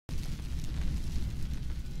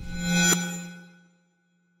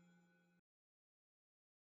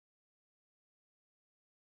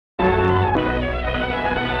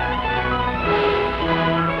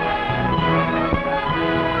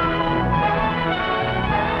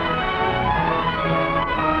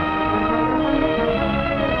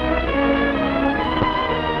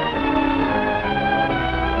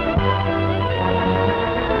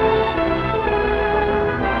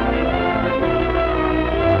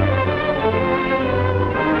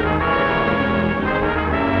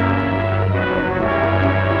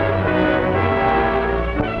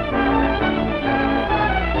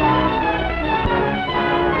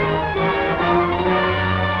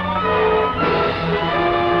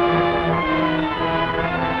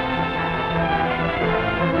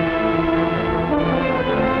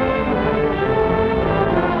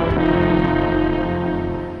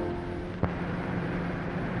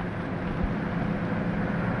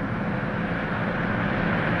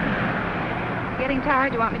getting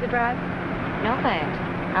tired? You want me to drive? No, thanks.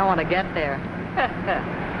 I want to get there.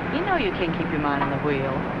 You know you can't keep your mind on the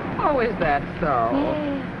wheel. Oh, is that so?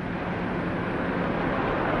 Yeah.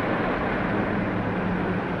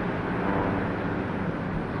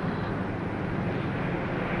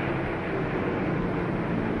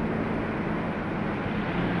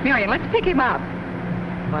 Marion, let's pick him up.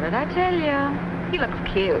 What did I tell you? He looks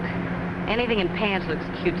cute. Anything in pants looks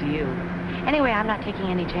cute to you. Anyway, I'm not taking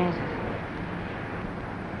any chances.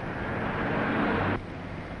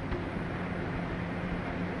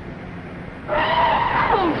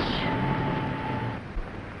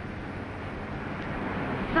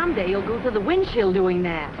 Someday you'll go through the windshield doing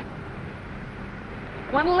that.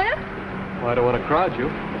 Want a lift? Well, I don't want to crowd you.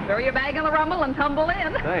 Throw your bag in the rumble and tumble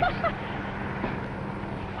in. Thanks.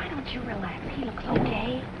 Why don't you relax? He looks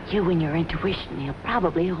okay. You and your intuition. He'll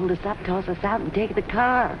probably hold us up, toss us out, and take the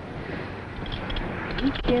car.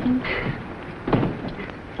 You kidding?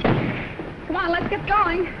 Come on, let's get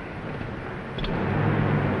going.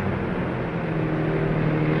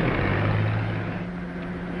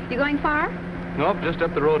 You going far? Nope, just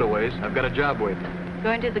up the road a ways. I've got a job waiting.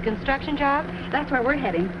 Going to the construction job? That's where we're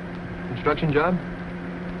heading. Construction job?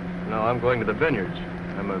 No, I'm going to the vineyards.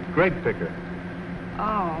 I'm a grape picker.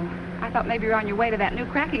 Oh, I thought maybe you're on your way to that new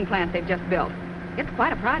cracking plant they've just built. It's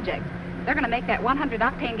quite a project. They're going to make that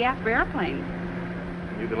 100-octane gas for airplanes.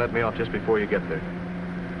 You can let me off just before you get there.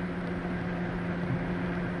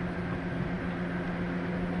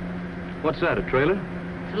 What's that, a trailer?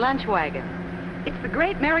 It's a lunch wagon. It's the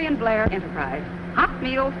great Marion Blair enterprise. Hot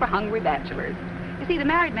meals for hungry bachelors. You see, the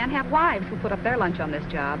married men have wives who put up their lunch on this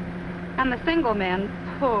job. And the single men,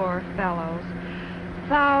 poor fellows.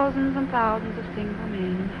 Thousands and thousands of single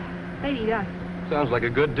men. They need us. Sounds like a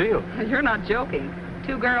good deal. You're not joking.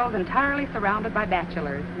 2 girls entirely surrounded by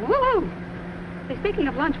bachelors. Woo-hoo! Hey, speaking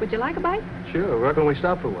of lunch, would you like a bite? Sure, where can we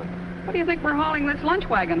stop for one? What do you think we're hauling this lunch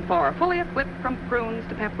wagon for? Fully equipped from prunes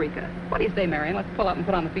to paprika. What do you say, Marion? Let's pull up and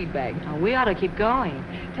put on the feed bag. Oh, we ought to keep going.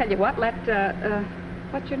 Tell you what, what's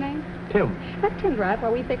your name? Tim. Let Tim drive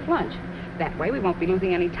while we fix lunch. That way we won't be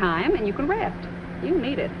losing any time and you can rest. You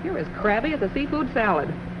need it. You're as crabby as a seafood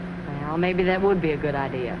salad. Well, maybe that would be a good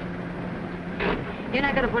idea. You're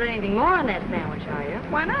not going to put anything more on that sandwich, are you?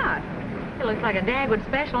 Why not? It looks like a Dagwood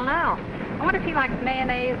special now. I wonder if he likes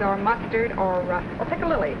mayonnaise or mustard or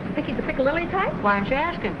piccalilli. Think he's a piccalilli type? Why aren't you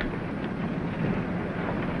asking?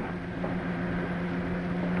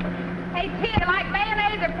 Hey, T, you like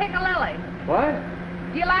mayonnaise or piccalilli? What?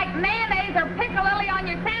 Do you like mayonnaise or piccalilli on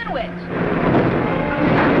your sandwich?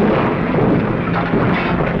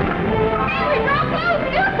 Hey, we're so close!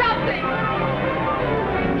 Do something!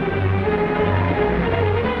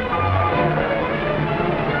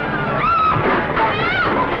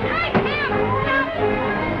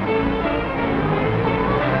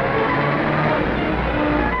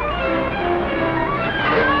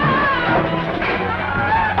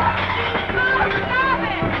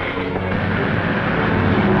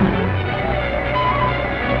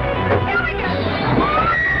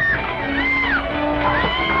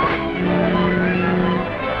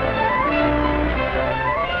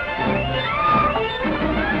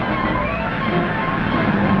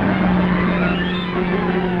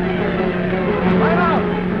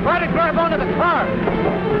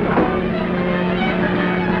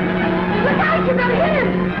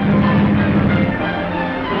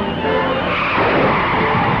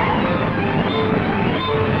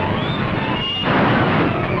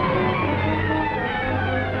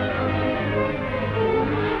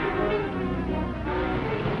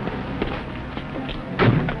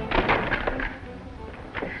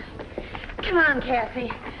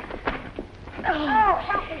 Kathy. Oh,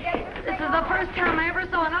 help me get this is the first time I ever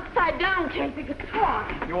saw an upside-down case that could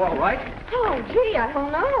talk. You all right? Oh, gee, I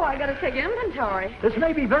don't know. I gotta take inventory. This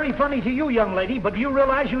may be very funny to you, young lady, but do you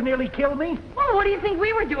realize you nearly killed me? Well, what do you think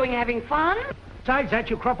we were doing, having fun? Besides that,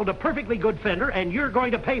 you crumpled a perfectly good fender, and you're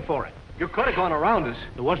going to pay for it. You could have gone around us.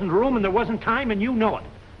 There wasn't room and there wasn't time, and you know it.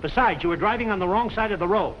 Besides, you were driving on the wrong side of the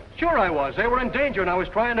road. Sure I was. They were in danger, and I was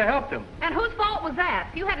trying to help them. And whose fault was that?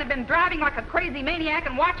 If you hadn't been driving like a crazy maniac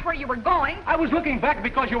and watched where you were going. I was looking back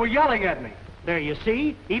because you were yelling at me. There, you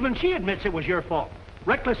see? Even she admits it was your fault.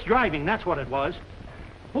 Reckless driving, that's what it was.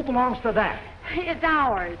 Who belongs to that? It's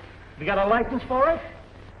ours. You got a license for it?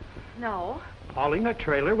 No. Hauling a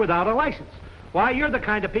trailer without a license. Why, you're the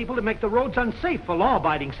kind of people that make the roads unsafe for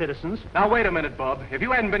law-abiding citizens. Now, wait a minute, Bub. If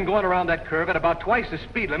you hadn't been going around that curve at about twice the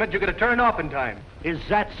speed limit, you could have turned off in time. Is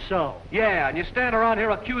that so? Yeah, and you stand around here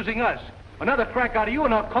accusing us. Another crack out of you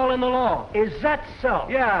and I'll call in the law. Is that so?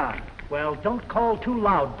 Yeah. Well, don't call too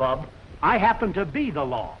loud, Bub. I happen to be the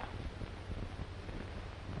law.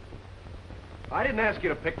 I didn't ask you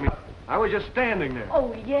to pick me up. I was just standing there.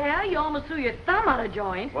 Oh, yeah? You almost threw your thumb out of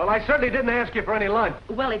joint. Well, I certainly didn't ask you for any lunch.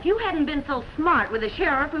 Well, if you hadn't been so smart with the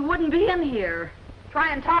sheriff, we wouldn't be in here.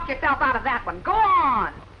 Try and talk yourself out of that one. Go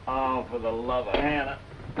on. Oh, for the love of Hannah.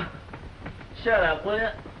 Shut up, will you?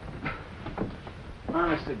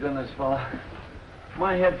 Honest to goodness, fella.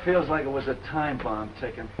 My head feels like it was a time bomb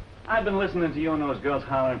ticking. I've been listening to you and those girls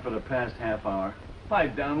hollering for the past half hour.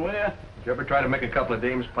 Pipe down, will you? Did you ever try to make a couple of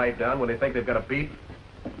dames pipe down when they think they've got a beat?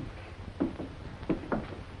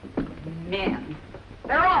 Men.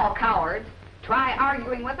 They're all cowards. Try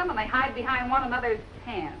arguing with them and they hide behind one another's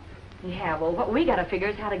hands. Yeah, well, what we gotta figure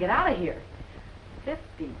is how to get out of here.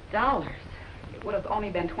 $50. It would have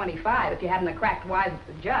only been 25 if you hadn't have cracked wise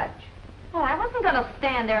with the judge. Well, I wasn't gonna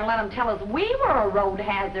stand there and let them tell us we were a road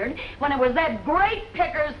hazard when it was that grape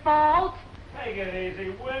picker's fault. Take it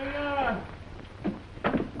easy, will ya?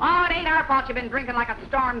 Oh, it ain't our fault you've been drinking like a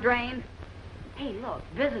storm drain. Hey, look,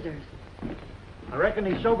 visitors. I reckon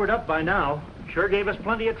he's sobered up by now. Sure gave us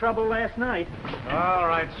plenty of trouble last night. All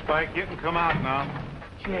right, Spike, you can come out now.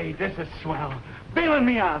 Gee, this is swell. Bailing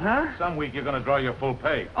me out, huh? Some week you're going to draw your full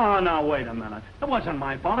pay. Oh, now, wait a minute. It wasn't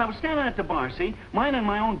my fault. I was standing at the bar, see? Minding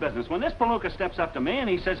my own business. When this palooka steps up to me and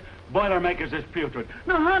he says, Boilermakers is putrid.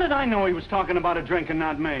 Now, how did I know he was talking about a drink and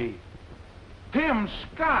not me? Tim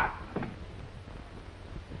Scott!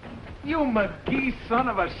 You McGee son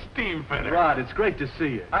of a steam fitter. Rod, it's great to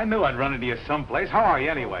see you. I knew I'd run into you someplace. How are you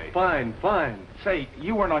anyway? Fine, fine. Say,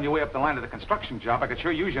 you weren't on your way up the line to the construction job. I could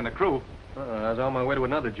sure use you in the crew. I was on my way to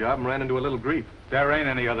another job and ran into a little grief. There ain't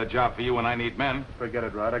any other job for you when I need men. Forget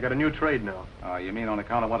it, Rod. I got a new trade now. You mean on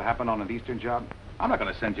account of what happened on an eastern job? I'm not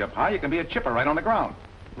going to send you up high. You can be a chipper right on the ground.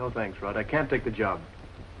 No thanks, Rod. I can't take the job.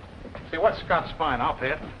 See, what's Scott's fine? I'll pay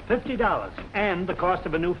it. $50, and the cost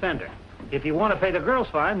of a new fender. If you want to pay the girls'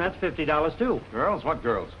 fine, that's $50 too. Girls? What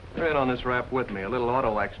girls? They're in on this rap with me, a little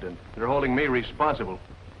auto accident. They're holding me responsible.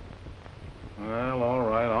 Well, all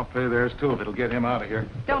right. I'll pay theirs, too, if it'll get him out of here.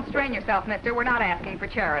 Don't strain yourself, mister. We're not asking for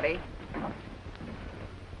charity.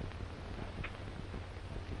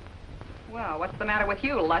 Well, what's the matter with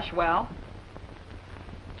you, Lushwell?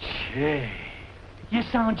 Gee, you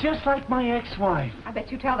sound just like my ex-wife. I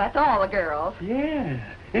bet you tell that to all the girls. Yeah,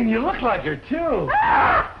 and you look like her, too.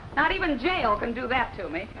 Ah! Not even jail can do that to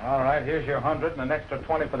me. All right, here's your 100 and an extra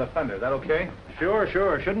 20 for the fender. That okay? Sure.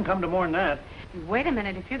 Shouldn't come to more than that. Wait a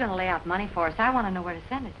minute. If you're gonna lay out money for us, I want to know where to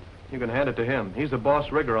send it. You can hand it to him. He's the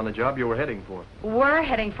boss rigger on the job you were heading for. We're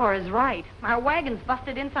heading for is right. Our wagon's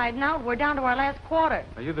busted inside and out. We're down to our last quarter.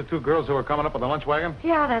 Are you the two girls who were coming up with the lunch wagon?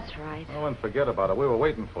 Yeah, that's right. Oh, and forget about it. We were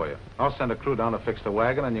waiting for you. I'll send a crew down to fix the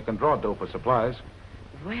wagon, and you can draw dough for supplies.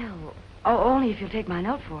 Well, only if you'll take my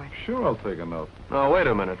note for it. Sure, I'll take a note. No, wait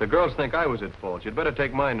a minute. The girls think I was at fault. You'd better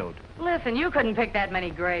take my note. Listen, you couldn't pick that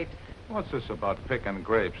many grapes. What's this about picking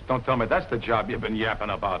grapes? Don't tell me that's the job you've been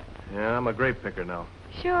yapping about. Yeah, I'm a grape picker now.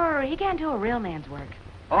 Sure, he can't do a real man's work.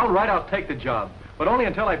 All right, I'll take the job, but only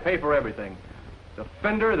until I pay for everything. The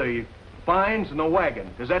fender, the fines, and the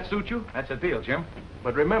wagon. Does that suit you? That's a deal, Jim.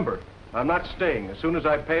 But remember, I'm not staying. As soon as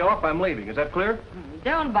I pay off, I'm leaving. Is that clear?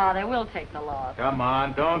 Don't bother. We'll take the loss. Come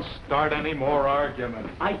on, don't start any more arguments.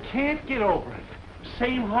 I can't get over it.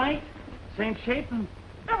 Same height, same shape, and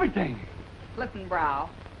everything. Listen, Brow,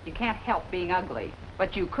 you can't help being ugly,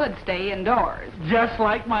 but you could stay indoors. Just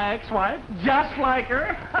like my ex-wife. Just like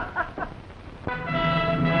her.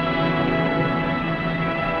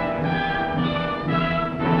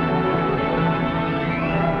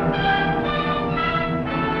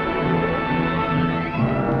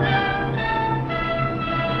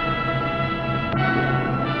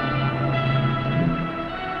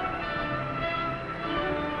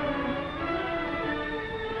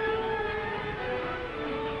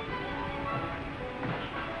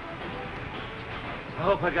 I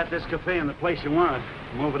hope I got this cafe in the place you want.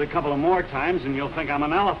 Move it a couple of more times and you'll think I'm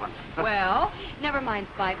an elephant. Well, never mind,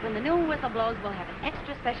 Spike. When the noon whistle blows, we'll have an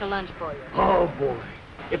extra special lunch for you. Oh, boy.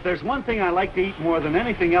 If there's one thing I like to eat more than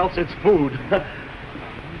anything else, it's food.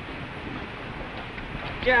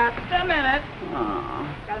 Just a minute.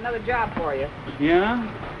 Aw. Got another job for you.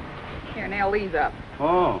 Yeah? Here, nail these up.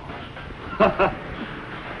 Oh.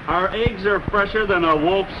 Our eggs are fresher than a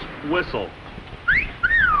wolf's whistle.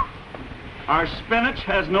 Our spinach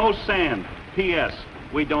has no sand. P.S.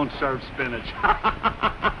 We don't serve spinach.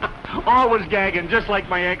 Always gagging, just like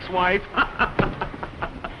my ex-wife.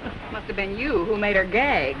 Must have been you who made her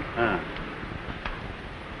gag.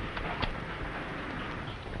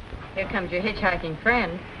 Here comes your hitchhiking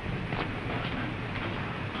friend.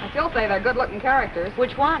 I still say they're good-looking characters.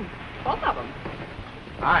 Which one? Both of them.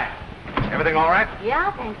 Hi. Everything all right?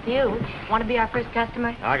 Yeah, thanks to you. Want to be our first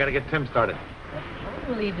customer? I gotta get Tim started.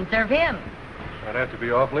 believe to serve him. I'd have to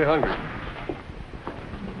be awfully hungry.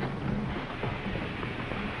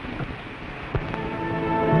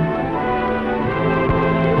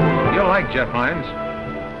 You'll like Jeff Hines.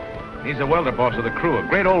 He's a welder boss of the crew, a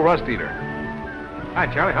great old rust eater.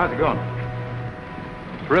 Hi, Charlie. How's it going?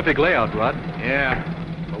 Terrific layout, Rod. Yeah.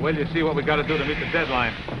 Well, wait till you see what we got to do to meet the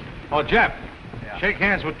deadline. Oh, Jeff. Yeah. Shake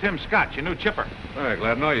hands with Tim Scott, your new chipper. All right,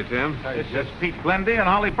 glad to know you, Tim. This is Pete Glendy and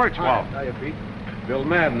Holly Birchwell. How you, Pete? Bill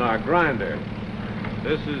Madden, our grinder.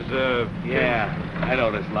 This is, Yeah, I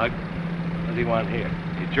know this lug. What does he want here?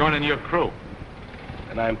 He's joining your crew.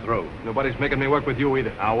 And I'm through. Nobody's making me work with you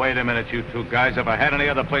either. Now, wait a minute, you two guys. If I had any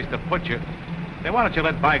other place to put you, then why don't you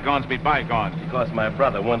let bygones be bygones? Because my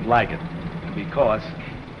brother wouldn't like it. And because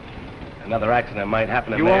another accident might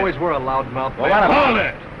happen to You me. always were a loudmouth. Well, man. what Hold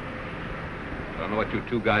it! I don't know what you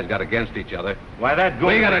two guys got against each other. Why, that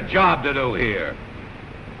We got a job to do here.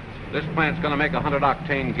 This plant's gonna make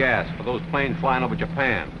 100-octane gas for those planes flying over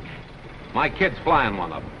Japan. My kid's flying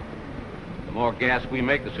one of them. The more gas we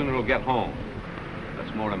make, the sooner we'll get home.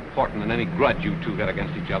 That's more important than any grudge you two got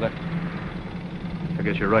against each other. I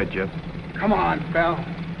guess you're right, Jeff. Come on, pal.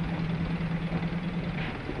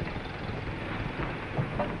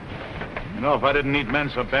 You know, if I didn't need men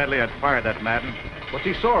so badly, I'd fire that Madden. What's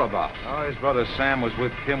he sore about? Oh, his brother Sam was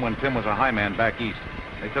with Tim when Tim was a high man back east.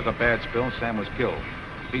 They took a bad spill and Sam was killed.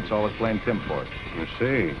 Pete's always blamed Tim for it. I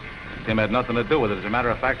see. Tim had nothing to do with it. As a matter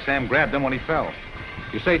of fact, Sam grabbed him when he fell.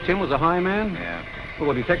 You say Tim was a high man? Yeah. Well,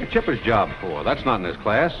 what did he take a chipper's job for? That's not in his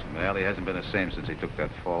class. Well, he hasn't been the same since he took that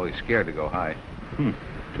fall. He's scared to go high.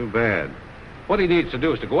 Too bad. What he needs to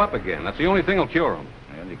do is to go up again. That's the only thing that'll cure him.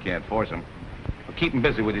 Well, you can't force him. Well, keep him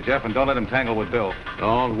busy with you, Jeff, and don't let him tangle with Bill.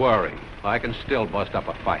 Don't worry. I can still bust up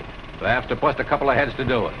a fight. But I have to bust a couple of heads to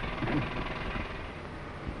do it.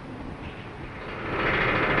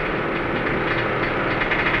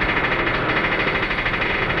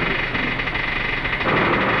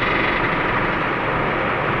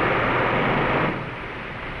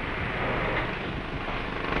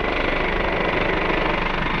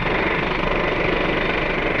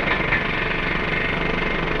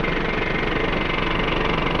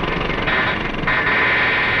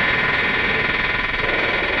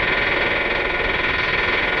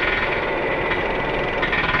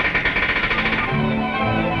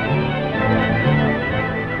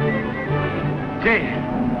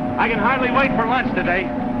 I can hardly wait for lunch today.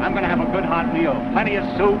 I'm going to have a good hot meal. Plenty of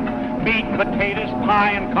soup, meat, potatoes,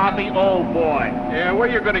 pie, and coffee. Oh, boy. Yeah, where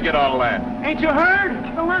you going to get all that? Ain't you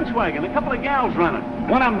heard? The lunch wagon. A couple of gals running.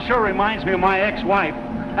 One of them sure reminds me of my ex-wife.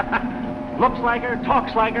 Looks like her,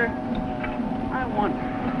 talks like her. I wonder.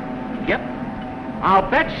 Yep. I'll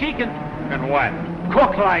bet she can... And what?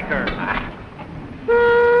 Cook like her.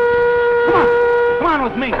 Come on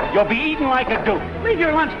with me. You'll be eating like a duke. Leave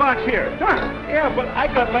your lunchbox here. Come on. Yeah, but I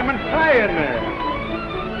got lemon pie in there.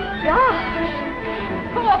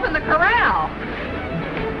 Gosh, pull up in the corral.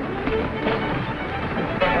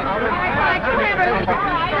 All right, come here, Ruth. All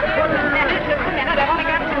right, just a minute. I've only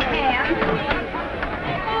got 2 hands.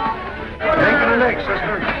 Taking a lick,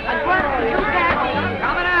 sister.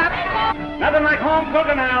 Coming up. Nothing like home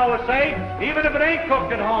cooking, I always say, even if it ain't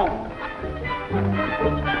cooked at home.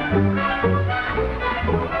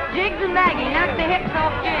 Jiggs and Maggie, knock the hips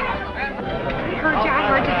off Jiggs. I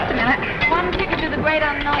heard just a minute. One ticket to the great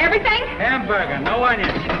unknown. Everything? Hamburger, no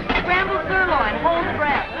onions. Scrambled sirloin, hold the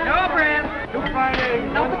breath. No bread. 2 fried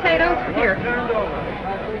eggs. No potatoes. Here. Turned over.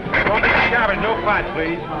 One big cabin, no fat,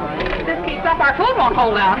 please. If this keeps up, our food won't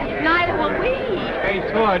hold out. Neither will we. Hey,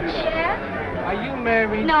 Torch. Yes? Are you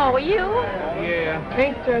married? No, are you? Yeah.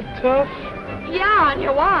 Ain't that tough? Yeah, and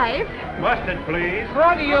your wife. Mustard, please.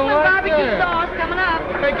 Brother, you Brooklyn like barbecue that? sauce coming up.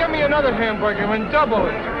 Hey, get me another hamburger and double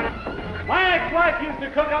it. My ex-wife used to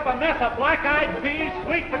cook up a mess of black-eyed peas,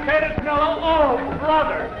 sweet potatoes, mellow. Oh,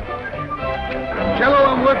 brother.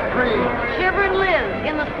 Jello and whipped cream. Shivering Liz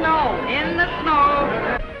in the snow. In the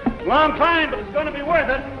snow. Long time, but it's going to be worth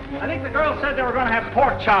it. I think the girls said they were going to have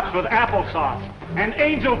pork chops with applesauce and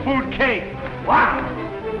angel food cake. Wow.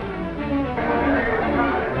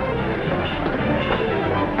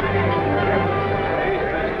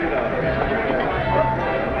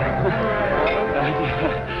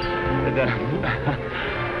 The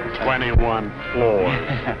 21 floor.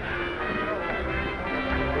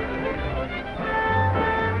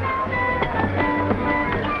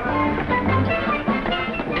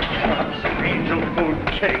 Angel food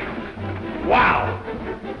cake. Wow.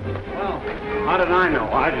 Well, how did I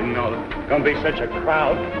know? I didn't know there was going to be such a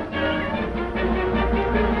crowd.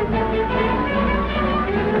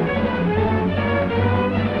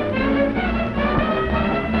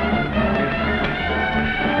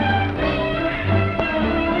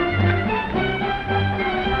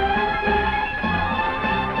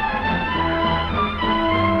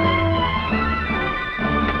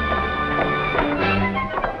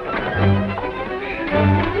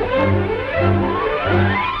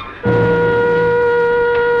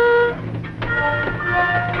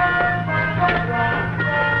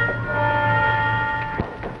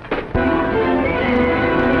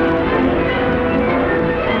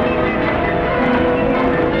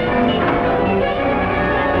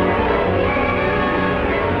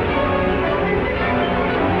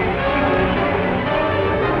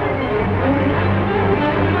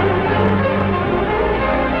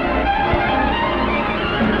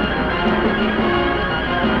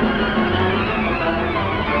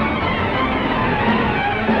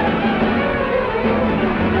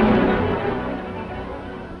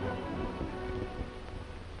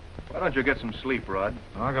 don't you get some sleep, Rod?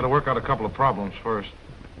 I got to work out a couple of problems first.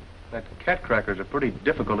 That cat cracker's a pretty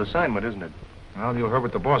difficult assignment, isn't it? Well, you heard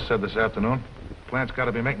what the boss said this afternoon. The plant's got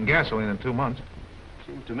to be making gasoline in 2 months.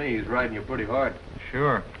 Seems to me he's riding you pretty hard.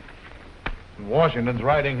 Sure. And Washington's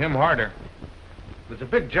riding him harder. It's a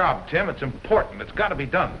big job, Tim. It's important. It's got to be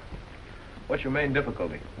done. What's your main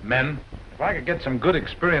difficulty? Men. If I could get some good,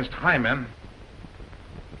 experienced high men.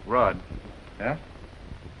 Rod. Yeah?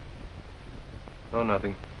 Oh,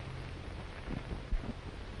 nothing.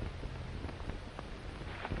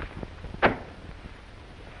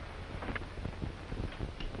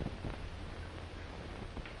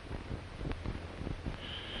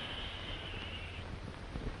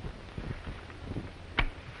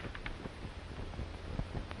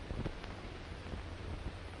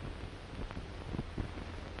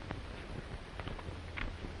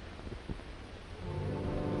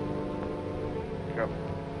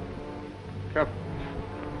 Careful.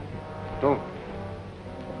 Don't.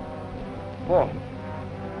 Fall.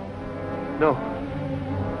 No.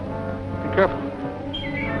 Be careful.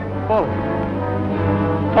 Falling.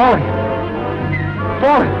 Falling.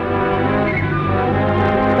 Falling.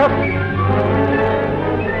 Careful.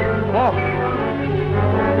 Fall.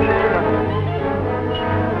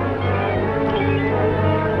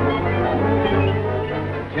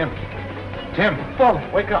 Tim,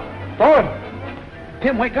 falling. Wake up. Falling.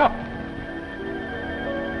 Tim, wake up.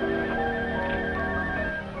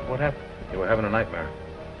 What happened? You were having a nightmare.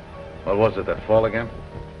 What was it, that fall again?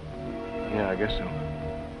 Yeah, I guess so.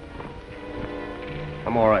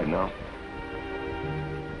 I'm all right now.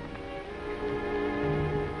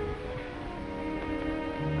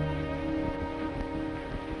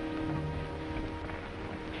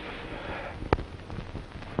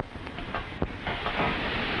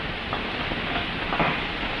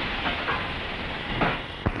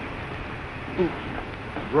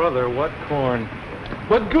 Brother, what corn?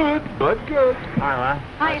 But good, but good.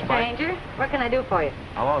 Hi, stranger. What can I do for you?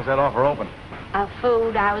 How long's that offer open?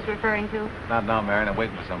 Food I was referring to. Not now, Marion. I'm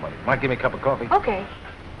waiting for somebody. Might give me a cup of coffee. Okay.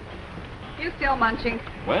 You still munching?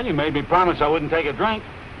 Well, you made me promise I wouldn't take a drink.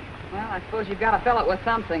 Well, I suppose you've got to fill it with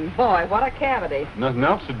something. Boy, what a cavity. Nothing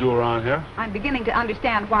else to do around here. I'm beginning to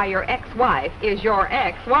understand why your ex-wife is your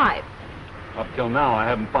ex-wife. Up till now, I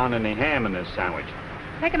haven't found any ham in this sandwich.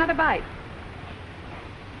 Take another bite.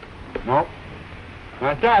 Nope.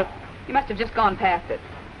 Not that. You must have just gone past it.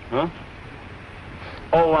 Huh?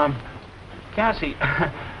 Oh, Cassie,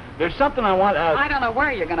 there's something I want... I don't know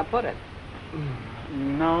where you're going to put it.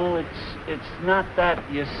 No, it's not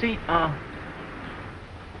that. You see,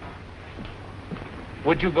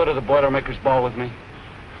 would you go to the Boilermaker's Ball with me?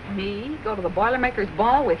 Me? Go to the Boilermaker's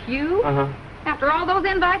Ball with you? Uh-huh. After all those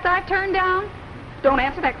invites I've turned down? Don't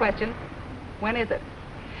answer that question. When is it?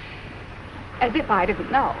 As if I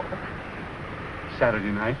didn't know.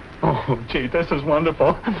 Saturday night. Oh, gee, this is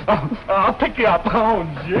wonderful. I'll pick you up. Oh,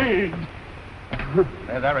 gee.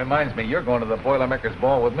 Hey, that reminds me, you're going to the Boilermaker's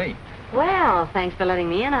Ball with me. Well, thanks for letting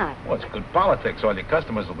me in on it. Well, it's good politics. All your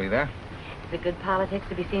customers will be there. Is it good politics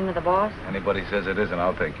to be seen with the boss? Anybody says it isn't,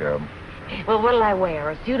 I'll take care of them. Well, what'll I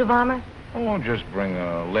wear? A suit of armor? Oh, just bring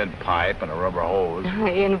a lead pipe and a rubber hose.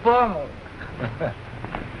 Informal.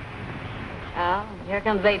 Well, here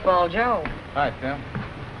comes 8-Ball Joe. Hi, Tim.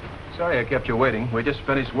 Sorry I kept you waiting. We just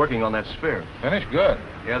finished working on that sphere. Finished? Good.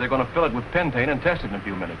 Yeah, they're going to fill it with pentane and test it in a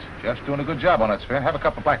few minutes. Jeff's doing a good job on that sphere. Have a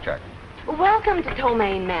cup of blackjack. Welcome to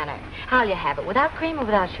Tomaine Manor. How'll you have it, without cream or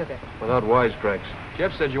without sugar? Without wisecracks.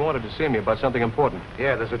 Jeff said you wanted to see me about something important.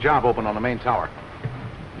 Yeah, there's a job open on the main tower.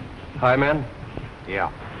 Hi, man.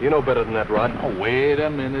 Yeah. You know better than that, Rod. Oh, wait a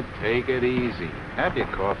minute. Take it easy. Have your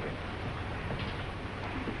coffee.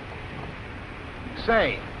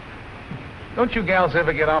 Say, don't you gals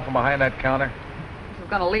ever get out from behind that counter? This is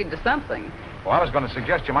going to lead to something. Well, I was going to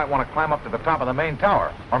suggest you might want to climb up to the top of the main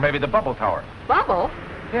tower. Or maybe the bubble tower. Bubble?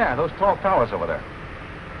 Yeah, those tall towers over there.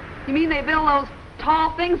 You mean they build those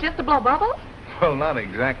tall things just to blow bubbles? Well, not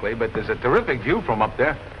exactly, but there's a terrific view from up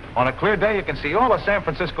there. On a clear day, you can see all of San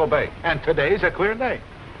Francisco Bay. And today's a clear day.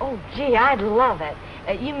 Oh, gee, I'd love it.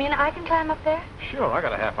 You mean I can climb up there? Sure, I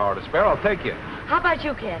got a half hour to spare. I'll take you. How about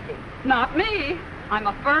you, Cassie? Not me. I'm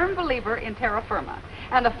a firm believer in terra firma.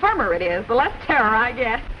 And the firmer it is, the less terror I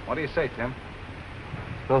get. What do you say, Tim?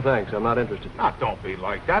 No, thanks. I'm not interested. Ah, don't be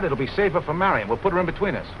like that. It'll be safer for Marion. We'll put her in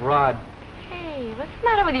between us. Rod. Hey, what's the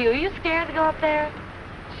matter with you? Are you scared to go up there?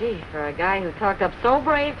 Gee, for a guy who talked up so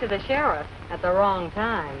brave to the sheriff at the wrong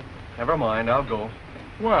time. Never mind. I'll go.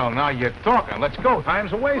 Well, now you're talking. Let's go.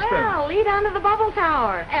 Time's a wasting. Well, lead on to the bubble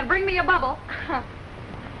tower. And bring me a bubble. I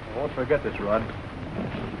won't forget this, Rod.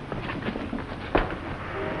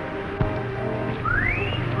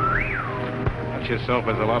 yourself.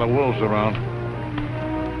 There's a lot of wolves around.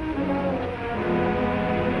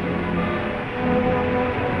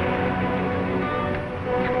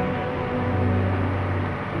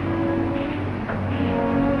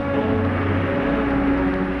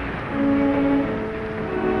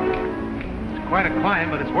 It's quite a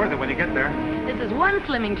climb, but it's worth it when you get there. This is one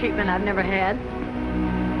slimming treatment I've never had.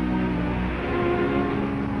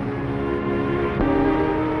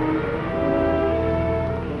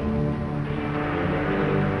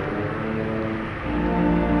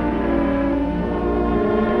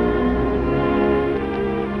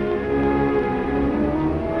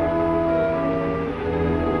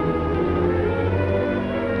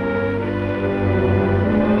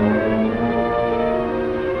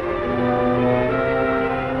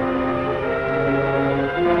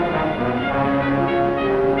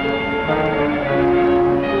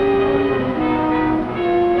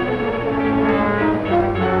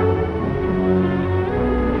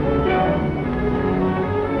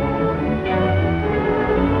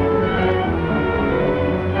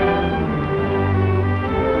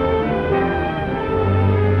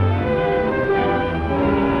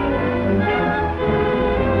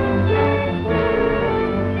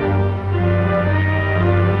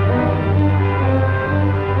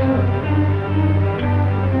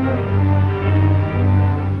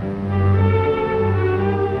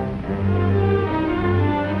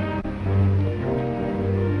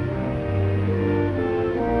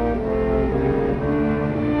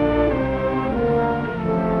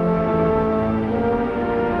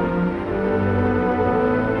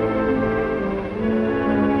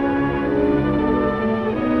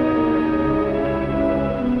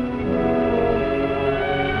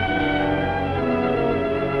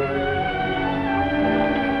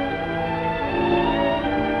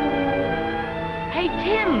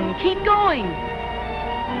 Keep going.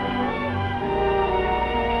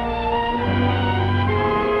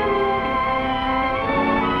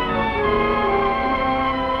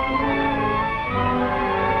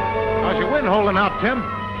 How's your wind holding out, Tim?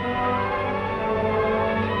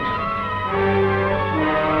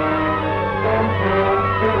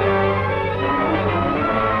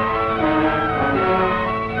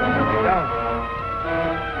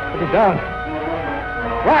 Let me down.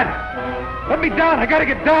 Rod! Let me down! I gotta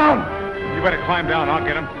get down! You better climb down. I'll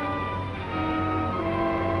get him.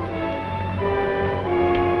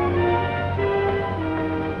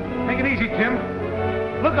 Make it easy, Tim.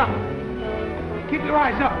 Look up. Keep your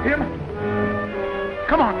eyes up, Tim.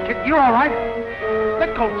 Come on, kid. You're all right.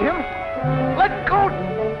 Let go, Tim. Let go.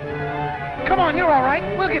 Come on, you're all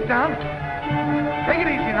right. We'll get down. Take it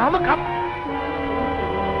easy now. Look up.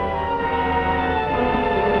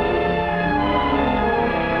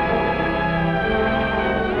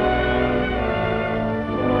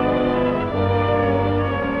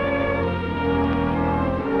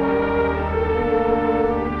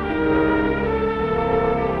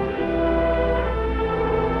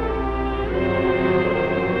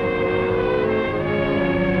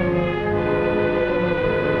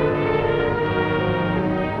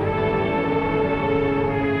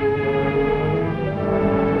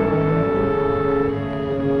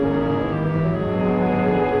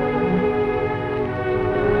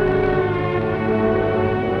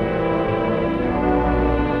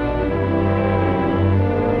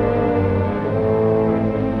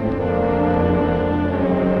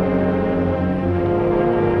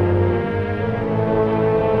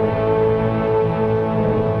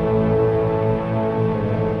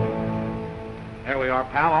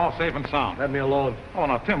 Pal, all safe and sound. Let me alone. Oh,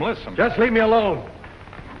 now, Tim, listen. Just leave me alone.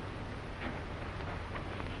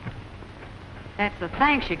 That's the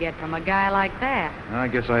thanks you get from a guy like that. I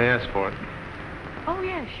guess I asked for it. Oh,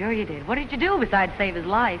 yeah, sure you did. What did you do besides save his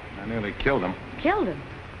life? I nearly killed him. Killed him?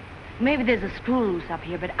 Maybe there's a screw loose up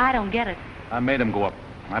here, but I don't get it. I made him go up.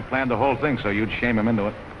 I planned the whole thing so you'd shame him into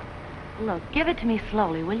it. Look, give it to me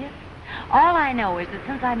slowly, will you? All I know is that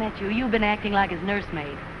since I met you, you've been acting like his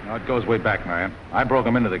nursemaid. No, it goes way back, Marion. I broke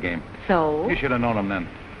him into the game. So? You should have known him then.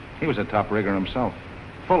 He was a top rigger himself.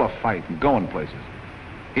 Full of fight and going places.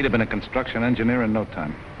 He'd have been a construction engineer in no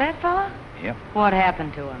time. That fella? Yep. What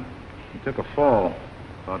happened to him? He took a fall,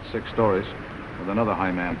 about 6 stories, with another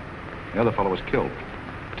high man. The other fellow was killed.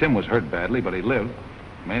 Tim was hurt badly, but he lived,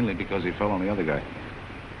 mainly because he fell on the other guy.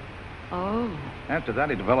 Oh. After that,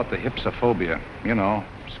 he developed a hypsophobia. You know,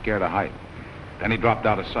 scared of height. Then he dropped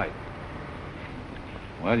out of sight.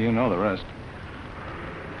 Well, you know the rest.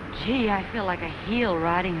 Gee, I feel like a heel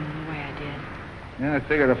riding him the way I did. Yeah, I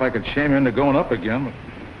figured if I could shame you into going up again, but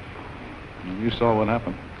you saw what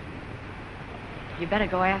happened. You better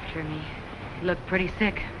go after me. You look pretty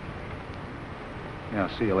sick. Yeah,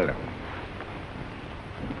 see you later.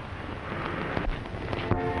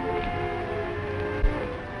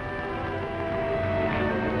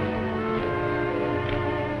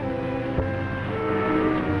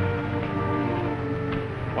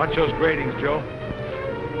 Watch those gratings, Joe.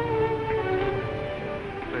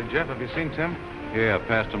 Say, Jeff, have you seen Tim? Yeah, I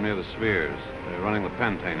passed him near the spheres. They're running the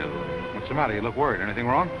pentane into them. What's the matter? You look worried. Anything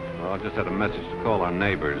wrong? Oh, I just had a message to call our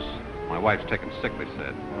neighbors. My wife's taken sick, they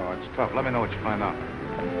said. Oh, it's tough. Let me know what you find out.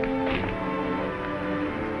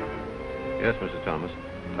 Yes, Mr. Thomas.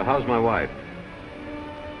 How's my wife?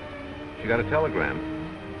 She got a telegram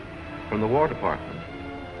from the War Department.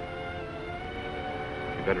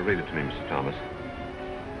 You better read it to me, Mr. Thomas.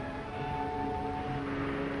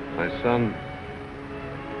 My son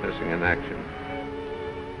missing in action.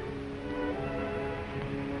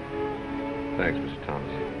 Thanks, Mr.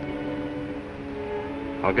 Thomas.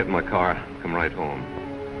 I'll get in my car, come right home.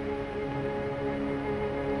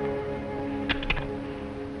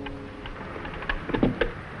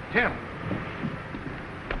 Tim.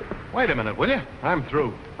 Wait a minute, will you? I'm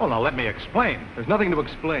through. Oh, now let me explain. There's nothing to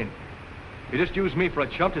explain. You just used me for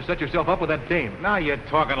a chump to set yourself up with that dame. Now you're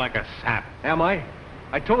talking like a sap. Am I?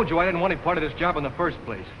 I told you I didn't want any part of this job in the first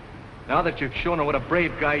place. Now that you've shown her what a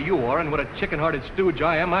brave guy you are and what a chicken-hearted stooge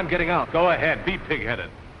I am, I'm getting out. Go ahead, be pig-headed.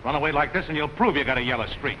 Run away like this and you'll prove you got a yellow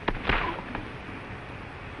streak.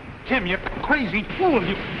 Tim, you crazy fool,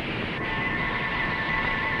 you...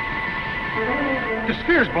 The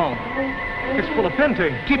sphere's blown. It's full of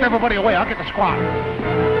pentane. Keep everybody away, I'll get the squad.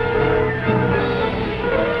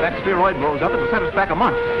 That spheroid blows up, it'll set us back a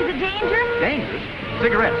month. Is it dangerous? Dangerous?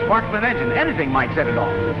 Cigarettes, sparkling engine, anything might set it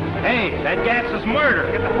off. Hey, that gas is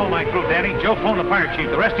murder. Get the phone line through, Danny. Joe, phone the fire chief.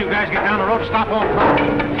 The rest of you guys get down the road and stop all cars.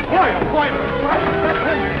 Boy.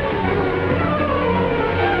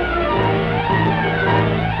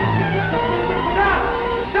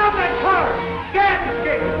 Stop that car! Gas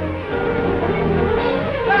escape!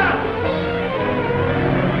 Stop!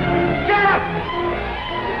 Jeff!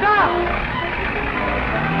 Stop!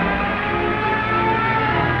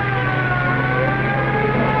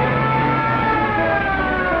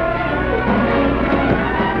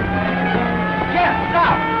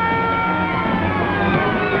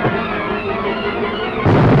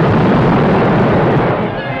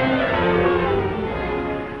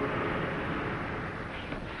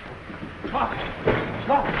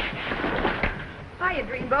 Hiya,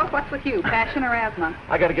 Dreamboat. What's with you, passion or asthma?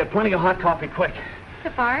 I gotta get plenty of hot coffee quick.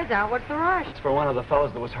 The fire's out. What's the rush? It's for one of the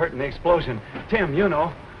fellows that was hurt in the explosion. Tim, you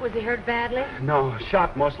know. Was he hurt badly? No,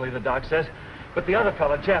 shot mostly, the doc says. But the other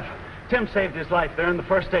fella, Jeff, Tim saved his life. They're in the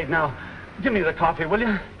first aid now. Give me the coffee, will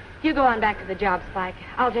you? You go on back to the job, Spike.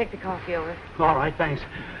 I'll take the coffee over. All right, thanks.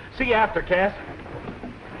 See you after, Cass.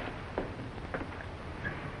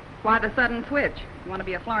 Why the sudden switch? You want to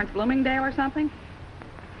be a Florence Bloomingdale or something?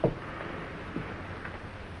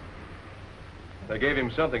 They gave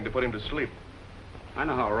him something to put him to sleep. I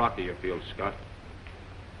know how rocky you feel, Scott.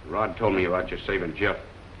 Rod told me about you saving Jeff.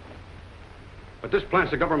 But this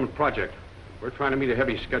plant's a government project. We're trying to meet a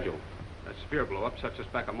heavy schedule. That sphere blow-up sets us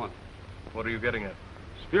back a month. What are you getting at?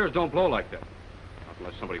 Spheres don't blow like that. Not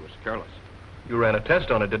unless somebody was careless. You ran a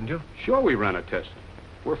test on it, didn't you? Sure we ran a test.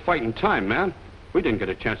 We're fighting time, man. We didn't get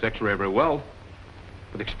a chance to x-ray very well.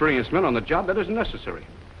 With experienced men on the job, that isn't necessary.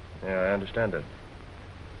 Yeah, I understand that.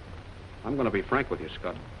 I'm going to be frank with you,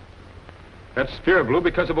 Scott. That sphere blew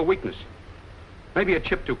because of a weakness. Maybe a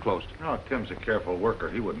chip too close. Oh, Tim's a careful worker.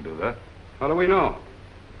 He wouldn't do that. How do we know?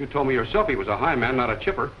 You told me yourself he was a high man, not a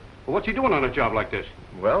chipper. Well, what's he doing on a job like this?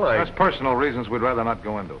 Well, That's personal reasons we'd rather not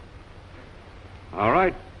go into. All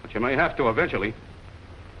right, but you may have to eventually.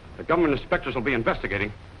 The government inspectors will be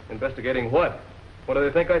investigating. Investigating what? What do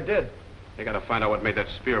they think I did? They got to find out what made that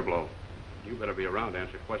sphere blow. You better be around to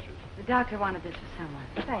answer questions. The doctor wanted this for someone.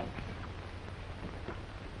 Thanks.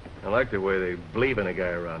 I like the way they believe in a guy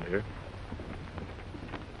around here.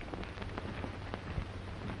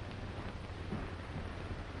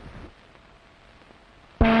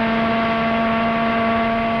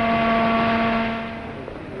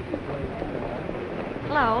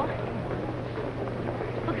 Hello?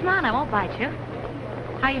 Well, come on, I won't bite you.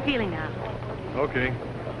 How are you feeling now? Okay.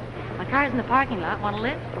 My car's in the parking lot. Want a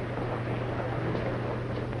lift?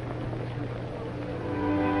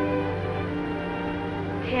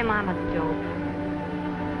 Tim, I'm a dope.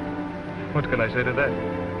 What can I say to that?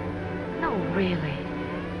 No, really.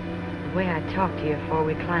 The way I talked to you before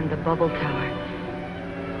we climbed the bubble tower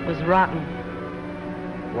was rotten.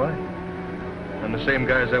 Why? I'm the same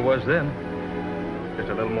guy as I was then. Just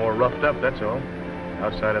a little more roughed up, that's all.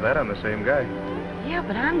 Outside of that, I'm the same guy. Yeah,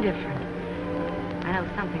 but I'm different. I know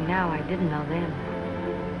something now I didn't know then.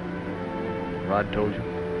 Rod told you?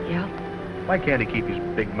 Yeah. Why can't he keep his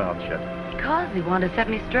big mouth shut? Because he wanted to set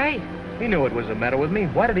me straight. He knew what was the matter with me.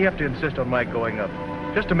 Why did he have to insist on my going up?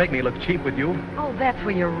 Just to make me look cheap with you? Oh, that's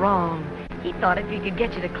where you're wrong. He thought if he could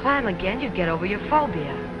get you to climb again, you'd get over your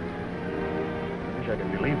phobia. I wish I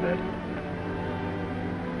could believe that.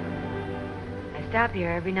 I stop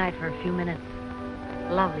here every night for a few minutes.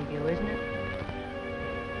 Lovely view, isn't it?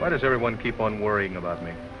 Why does everyone keep on worrying about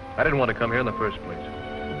me? I didn't want to come here in the first place.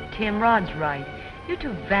 Tim, Rod's right. You're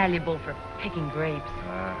too valuable for picking grapes.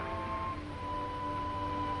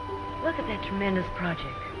 Look at that tremendous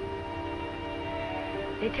project.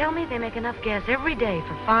 They tell me they make enough gas every day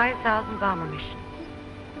for 5,000 bomber missions.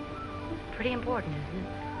 Pretty important, isn't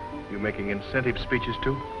it? You making incentive speeches,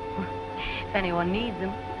 too? If anyone needs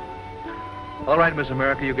them. All right, Miss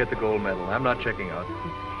America, you get the gold medal. I'm not checking out.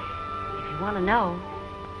 If you want to know,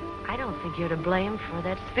 I don't think you're to blame for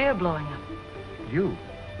that sphere blowing up. You?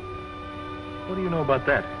 What do you know about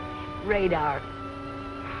that? Radar.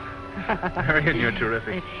 Marion, you're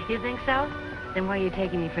terrific. You think so? Then where are you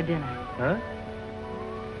taking me for dinner? Huh?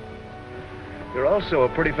 You're also a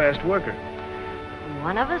pretty fast worker.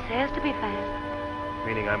 One of us has to be fast.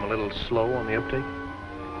 Meaning I'm a little slow on the uptake?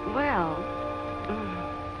 Well...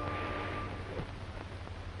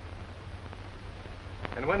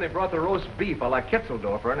 And when they brought the roast beef a la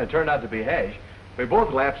Kitzeldorfer and it turned out to be hash, we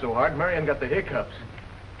both laughed so hard, Marion got the hiccups.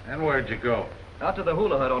 And where'd you go? Out to the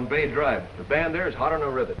hula hut on Bay Drive. The band there is hot on a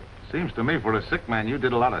rivet. Seems to me for a sick man, you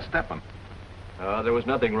did a lot of stepping. There was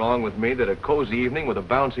nothing wrong with me that a cozy evening with a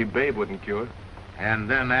bouncy babe wouldn't cure. And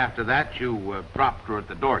then after that, you propped her at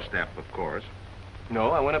the doorstep, of course. No,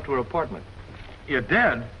 I went up to her apartment. You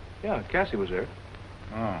did? Yeah, Cassie was there.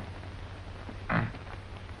 Oh.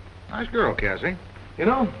 Nice girl, Cassie. You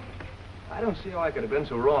know, I don't see how I could have been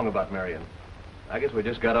so wrong about Marion. I guess we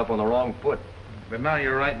just got up on the wrong foot. But now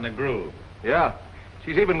you're right in the groove. Yeah.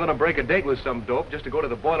 She's even going to break a date with some dope just to go to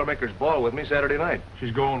the Boilermaker's Ball with me Saturday night.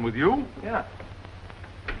 She's going with you? Yeah.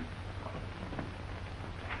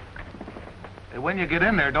 Hey, when you get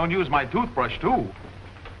in there, don't use my toothbrush, too.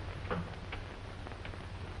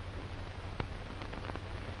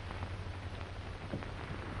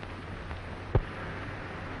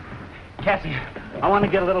 Cassie, I want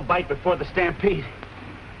to get a little bite before the stampede.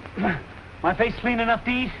 My face clean enough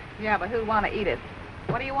to eat? Yeah, but who'd want to eat it?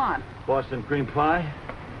 What do you want? Boston cream pie?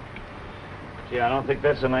 Gee, I don't think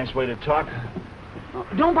that's a nice way to talk. Oh,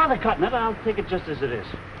 don't bother cutting it. I'll take it just as it is.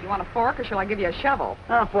 You want a fork, or shall I give you a shovel?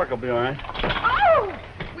 A fork will be all right. Oh!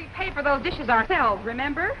 We paid for those dishes ourselves,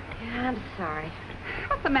 remember? Yeah, I'm sorry.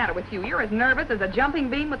 What's the matter with you? You're as nervous as a jumping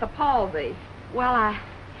bean with a palsy. Well,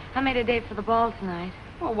 I made a date for the ball tonight.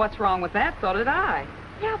 Well, what's wrong with that? So did I.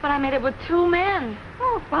 Yeah, but I made it with 2 men.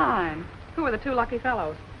 Oh, fine. Who are the 2 lucky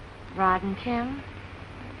fellows? Rod and Tim.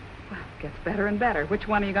 Well, it gets better and better. Which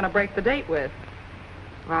one are you going to break the date with?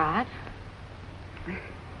 Rod.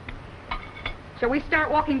 Shall we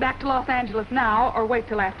start walking back to Los Angeles now, or wait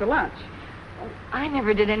till after lunch? I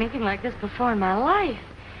never did anything like this before in my life.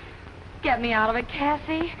 Get me out of it,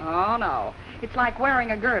 Cassie. Oh, no. It's like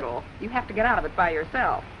wearing a girdle. You have to get out of it by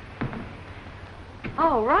yourself.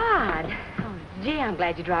 Oh, Rod. Oh, gee, I'm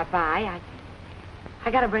glad you dropped by. I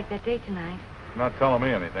gotta break that date tonight. You're not telling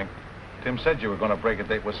me anything. Tim said you were going to break a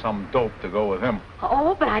date with some dope to go with him.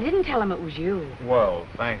 Oh, but I didn't tell him it was you. Well,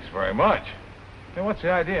 thanks very much. Hey, what's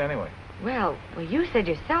the idea, anyway? Well, you said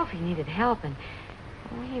yourself he needed help, and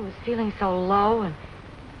he was feeling so low, and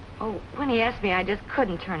when he asked me, I just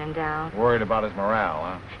couldn't turn him down. Worried about his morale,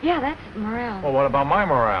 huh? Yeah, that's morale. Well, what about my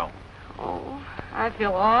morale? Oh, I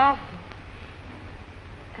feel awful.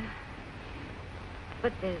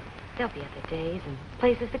 But there'll be other days and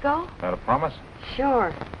places to go. That a promise?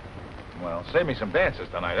 Sure. Well, save me some dances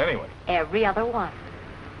tonight, anyway. Every other one.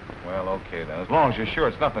 Well, okay, then. As long as you're sure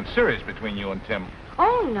it's nothing serious between you and Tim.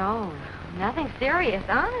 Oh, no. Nothing serious,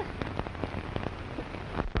 honest.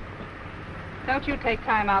 Don't you take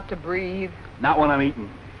time out to breathe? Not when I'm eating.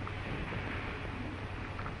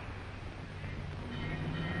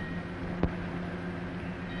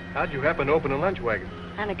 How'd you happen to open a lunch wagon?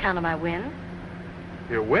 On account of my win.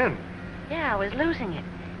 Your win? Yeah, I was losing it.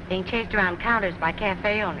 Being chased around counters by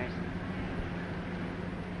cafe owners.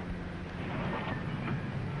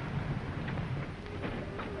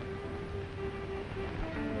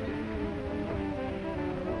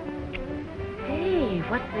 Hey,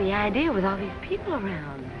 what's the idea with all these people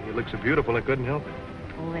around? You look so beautiful, I couldn't help it.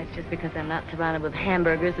 Oh, that's just because I'm not surrounded with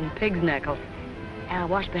hamburgers and pig's knuckles. And I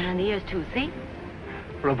wash behind the ears, too, see?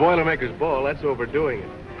 For a Boilermaker's Ball, that's overdoing it.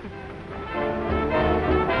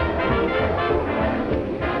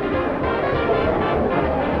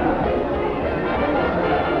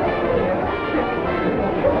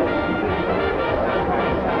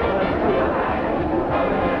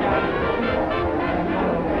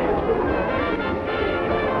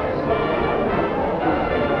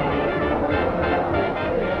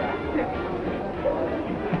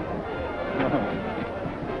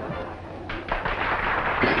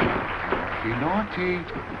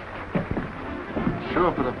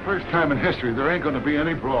 Sure, for the first time in history, there ain't going to be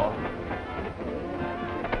any brawl.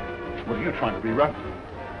 What are you trying to be, rough?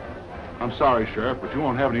 I'm sorry, Sheriff, but you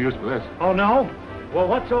won't have any use for this. Oh, no? Well,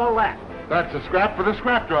 what's all that? That's a scrap for the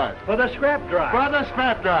scrap drive. For the scrap drive. For the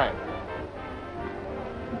scrap drive.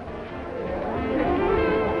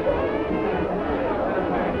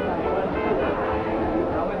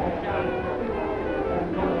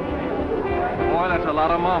 Boy, that's a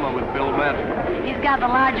lot of mama with Bill Madden. He's got the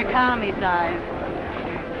large economy size.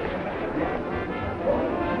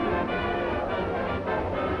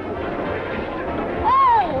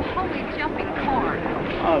 Oh, holy jumping corn.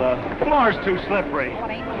 Oh, the floor's too slippery. Well,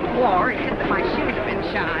 it ain't the floor, it's just that my shoes have been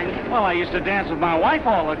shined. Well, I used to dance with my wife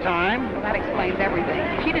all the time. Well, that explains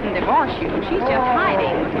everything. She didn't divorce you. She's just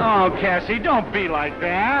hiding. Oh, Cassie, don't be like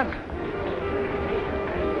that.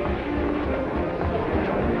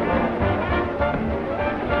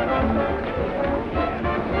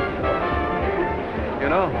 You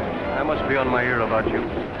know, I must be on my ear about you.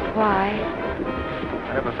 Why?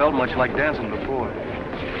 I never felt much like dancing before.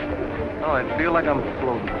 Oh, I feel like I'm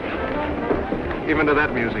floating. Even to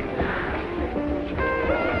that music.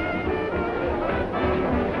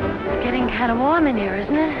 It's getting kind of warm in here,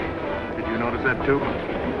 isn't it? Did you notice that, too?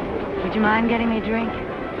 Would you mind getting me a drink?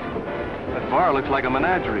 That bar looks like a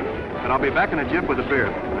menagerie. But I'll be back in a jiff with a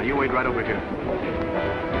beer. Now, you wait right over here.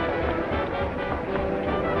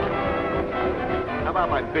 How about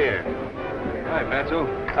my beer? Hi, Fatso.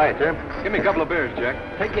 Hi, Tim. Give me a couple of beers, Jack.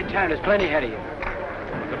 Take your time. There's plenty ahead of you.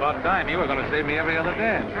 It's about time. You were going to save me every other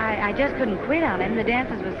dance. I just couldn't quit on him. The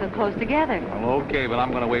dances were so close together. Well, okay, but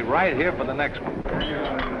I'm going to wait right here for the next one.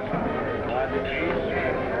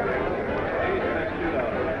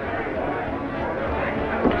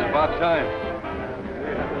 It's about time.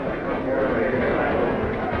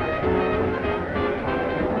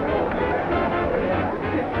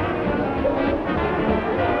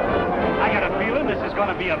 I got a feeling this is going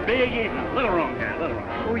to be a big evening. Little room here, little room.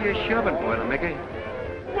 Who you shoving, Boiler Mickey?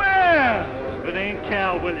 Well, if it ain't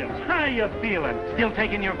Cal Williams. How you feeling? Still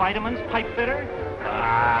taking your vitamins, pipe fitter?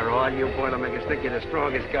 Ah, all you Boiler Makers think you're the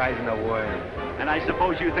strongest guys in the world. And I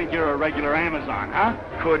suppose you think you're a regular Amazon, huh?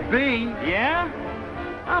 Could be. Yeah?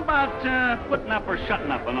 How about putting up or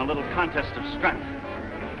shutting up in a little contest of strength?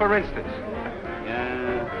 For instance.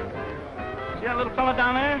 Yeah. See that little fella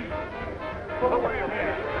down there?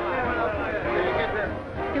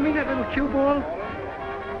 You mean that little cue ball?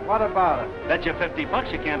 What about it? Bet you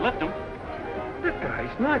 $50 you can't lift him. That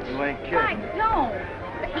guy's nuts. You ain't kidding. Right, don't.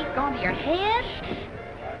 The heat gone to your head?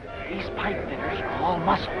 These pipe fitters are all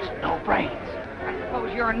muscles, no brains. I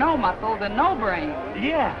suppose you're no muscle, then no brain.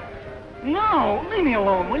 Yeah. No, leave me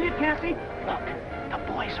alone, will you, Cassie? Look, the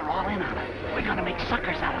boys are all in on it. We're gonna make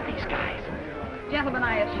suckers out of these guys. Gentlemen,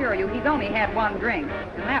 I assure you, he's only had one drink,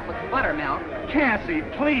 and that was buttermilk. Cassie,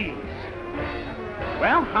 please.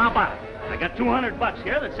 Well, how about it? I got $200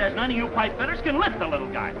 here that says none of you pipe fitters can lift the little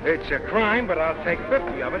guy. It's a crime, but I'll take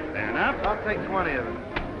 50 of it. Fair enough. I'll take 20 of it.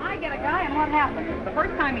 I get a guy, and what happens? The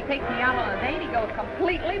first time he takes me out on a date, he goes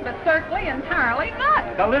completely, berserkly, entirely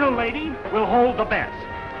nuts. The little lady will hold the bets.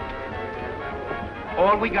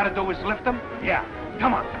 All we gotta do is lift them? Yeah,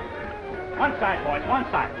 come on. One side, boys, one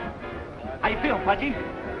side. How you feel, Pudgy?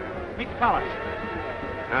 Meet the fellas.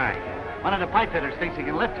 Aye. One of the pipe fitters thinks he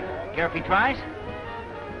can lift him. Care if he tries?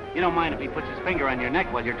 You don't mind if he puts his finger on your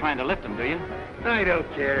neck while you're trying to lift him, do you? I don't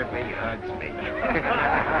care if he hugs me.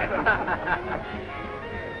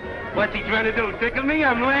 What's he trying to do, tickle me?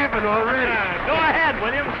 I'm laughing already. Go ahead,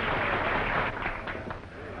 Williams.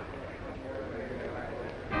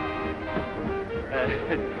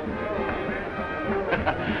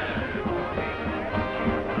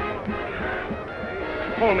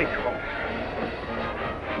 Pull me close.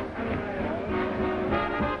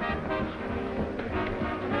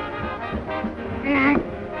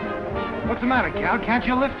 What's the matter, Cal? Can't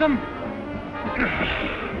you lift him?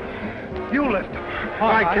 You lift him.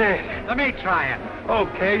 I can't. Let me try it.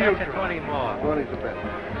 Okay, you That's 20 more. 20's the best.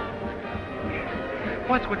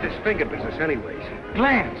 What's with this finger business, anyways?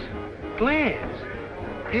 Glands. Glands.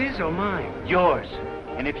 His or mine? Yours.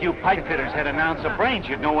 And if you pipe fitters had an ounce of brains,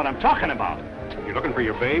 you'd know what I'm talking about. You looking for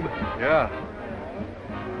your babe? Yeah.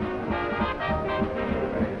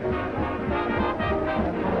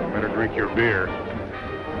 Better drink your beer.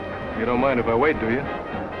 You don't mind if I wait, do you?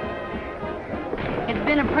 It's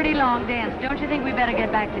been a pretty long dance. Don't you think we better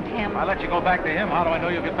get back to Tim? I'll let you go back to him. How do I know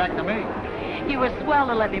you'll get back to me? You were swell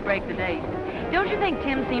to let me break the date. Don't you think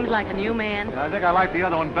Tim seems like a new man? I think I like the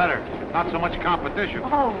other one better. Not so much competition.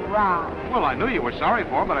 Oh, Rob. Well, I knew you were sorry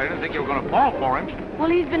for him, but I didn't think you were going to fall for him. Well,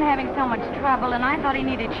 he's been having so much trouble, and I thought he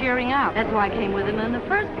needed cheering up. That's why I came with him in the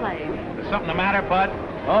first place. Is something the matter, Bud?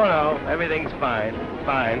 Oh, no. Everything's fine.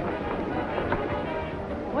 Fine.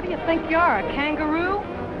 What do you think you are, a kangaroo?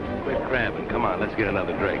 Quit crabbing. Come on, let's get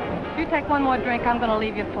another drink. If you take one more drink, I'm going to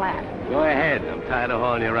leave you flat. Go ahead. I'm tired of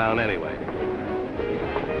hauling you around anyway.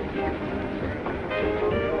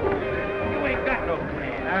 You ain't got no plan.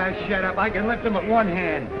 Shut up. I can lift him with one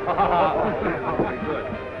hand. Good.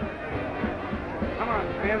 Come on,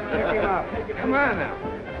 Sam. Pick him up. Come on now.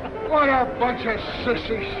 What a bunch of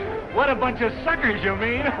sissies. What a bunch of suckers, you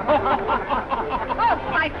mean? Oh,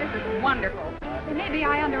 Mike, this is wonderful. Maybe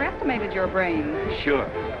I underestimated your brains. Sure.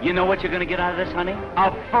 You know what you're going to get out of this, honey?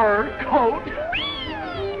 A fur coat.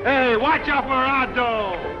 Hey, watch out for our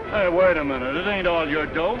dough. Hey, wait a minute. It ain't all your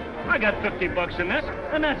dough. I got $50 in this,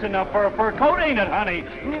 and that's enough for a fur coat, ain't it, honey?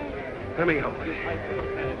 Let me help you.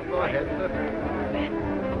 Go ahead.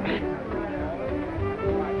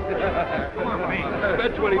 Come on, me.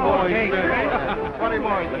 Bet 20 more. 20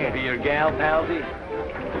 more. Looking for your gal, palsy?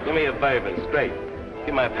 Give me a bourbon, straight.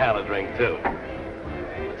 Give my pal a drink, too.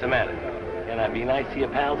 What's the matter? Can I be nice to you,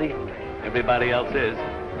 palsy? Everybody else is.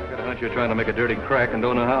 Got a hunch you're trying to make a dirty crack and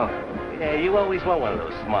don't know how. Yeah, you always want one of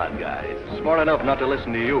those smart guys. Smart enough not to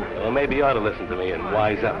listen to you. Well, maybe you ought to listen to me and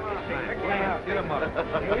wise up. Get him up.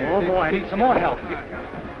 Oh, boy, I need some more help.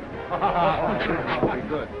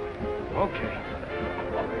 Good. Okay.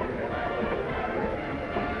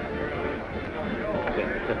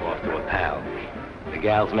 Getting the tip off to a pal. The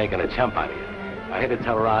gal's making a chump out of you. I had to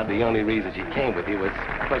tell Rod the only reason she came with you was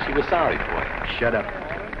because she was sorry for you. Shut up.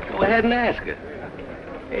 Go ahead and ask her.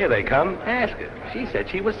 Here they come. Ask her. She said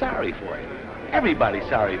she was sorry for you. Everybody's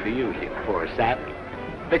sorry for you, you poor sap.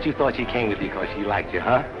 Bet you thought she came with you because she liked you,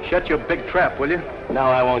 huh? Shut your big trap, will you? No,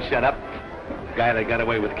 I won't shut up. The guy that got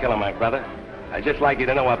away with killing my brother. I'd just like you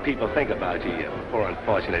to know what people think about you, you poor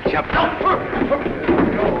unfortunate chump.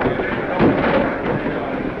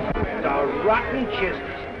 The rotten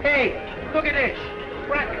chisels. Hey, look at this.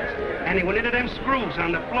 Brackets. And he went into them screws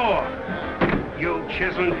on the floor. You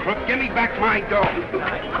chiseling crook, give me back my dough.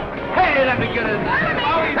 Hey, let me get it.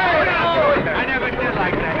 I never did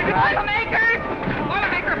like that. Boilermakers!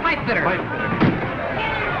 Boilermaker, pipe fitter.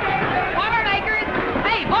 Boilermakers!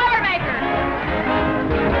 Hey, Boilermakers!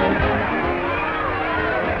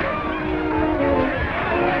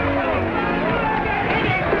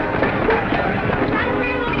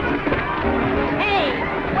 Hey,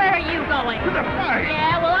 where are you going? To the fight.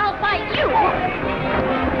 Yeah, well, I'll fight you.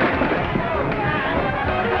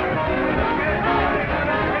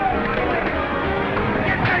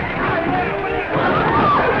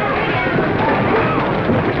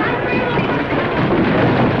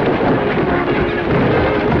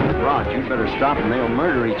 Rod, you better stop and they'll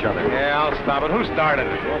murder each other. Yeah, I'll stop it. Who started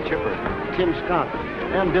it? Well, Chipper. Tim Scott.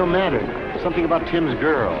 And Bill Mattern. Something about Tim's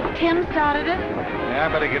girl. Tim started it. Yeah,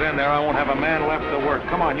 I better get in there. I won't have a man left to work.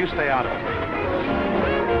 Come on, you stay out of it.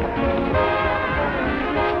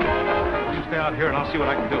 You stay out here and I'll see what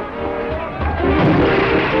I can do.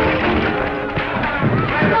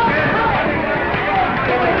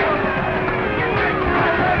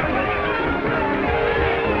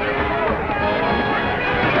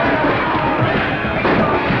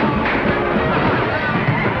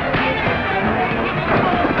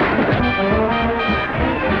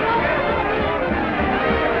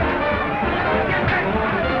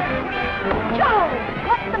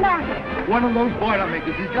 One of those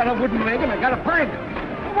Boilermakers. He's got a wooden leg and I got a plank.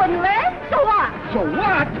 Wooden leg? So what? So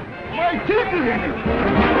what? My teeth are in it.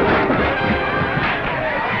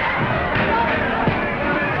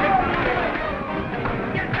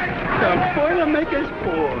 The Boilermaker's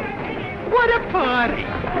poor. What a party.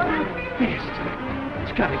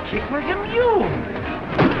 It's got a kick like a mule.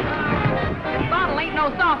 This bottle ain't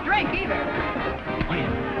no soft drink either. Wait,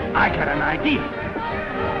 I got an idea.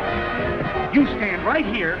 You stand right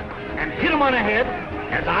here and hit him on the head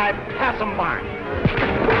as I pass him by.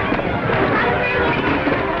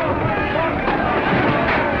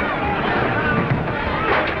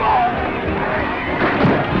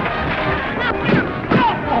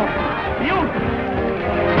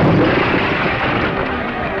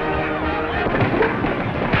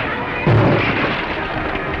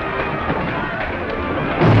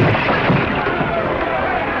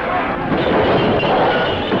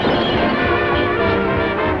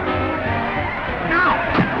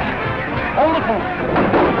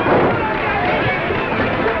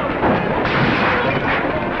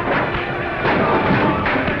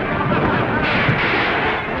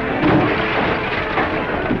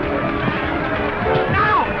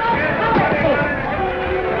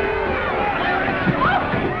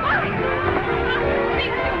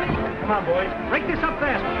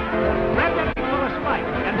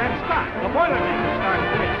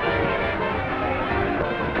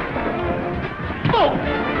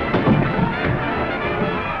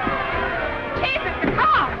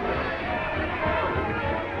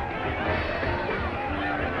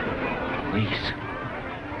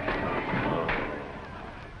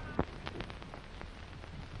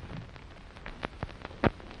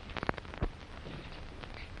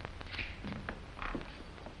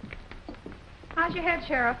 How's your head,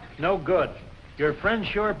 Sheriff? No good. Your friends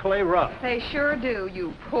sure play rough. They sure do,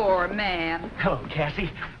 you poor man. Hello,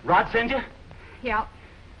 Cassie. Rod send you? Yeah.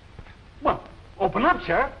 Well, open up,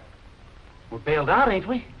 Sheriff. We're bailed out, ain't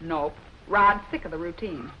we? Nope. Rod's sick of the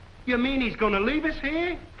routine. You mean he's gonna leave us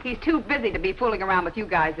here? He's too busy to be fooling around with you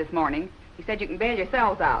guys this morning. He said you can bail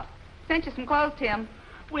yourselves out. Sent you some clothes, Tim.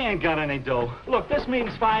 We ain't got any dough. Look, this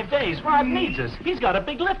means 5 days. Rod needs us. He's got a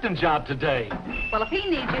big lifting job today. Well, if he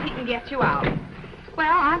needs you, he can get you out.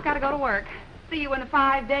 Well, I've got to go to work. See you in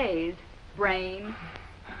 5 days, brain.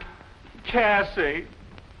 Cassie.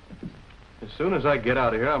 As soon as I get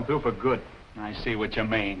out of here, I'm through for good. I see what you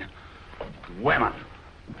mean. Women.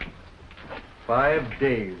 5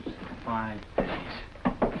 days. 5 days.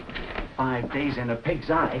 5 days in a pig's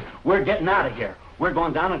eye. We're getting out of here. We're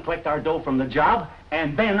going down and collect our dough from the job,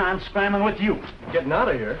 and then I'm scrambling with you. Getting out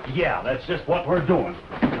of here? Yeah, that's just what we're doing.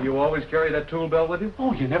 You always carry that tool belt with you?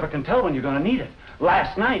 Oh, you never can tell when you're going to need it.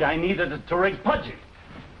 Last night, I needed it to rig Pudgy.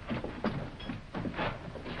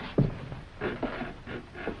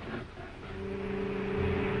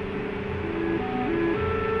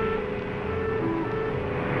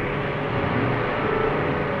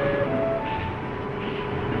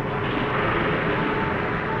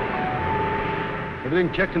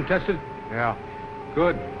 Everything checked and tested? Yeah.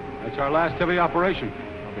 Good. That's our last heavy operation.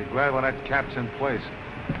 I'll be glad when that cap's in place.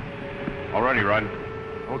 All ready, Rod.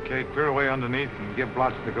 Okay, clear away underneath and give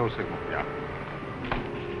Blotch the go signal. Yeah.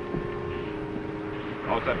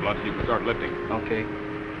 All set, Blotch. You can start lifting. Okay.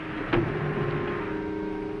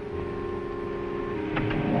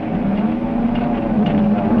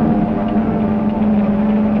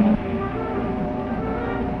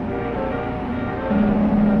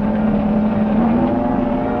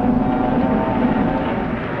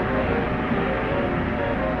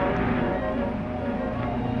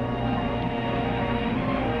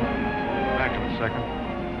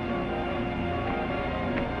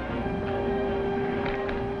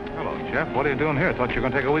 What are you doing here? Thought you were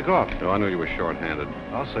going to take a week off. Oh, I knew you were short-handed.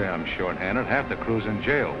 I'll say I'm short-handed. Half the crew's in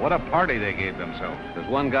jail. What a party they gave themselves. There's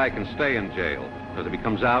one guy can stay in jail. Because if he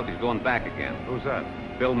comes out, he's going back again. Who's that?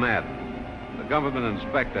 Bill Madden. The government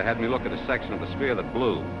inspector had me look at a section of the sphere that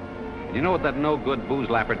blew. And you know what that no-good booze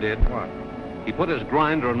lapper did? What? He put his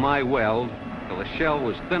grinder in my weld till the shell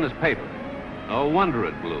was thin as paper. No wonder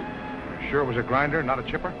it blew. Sure it was a grinder, not a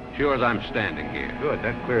chipper? Sure as I'm standing here. Good.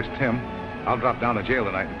 That clears Tim. I'll drop down to jail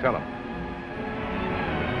tonight and tell him.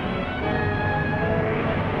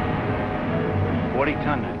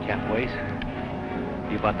 40-ton that cap weighs.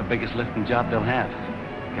 Be about the biggest lifting job they'll have.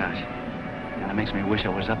 Gosh, kind of makes me wish I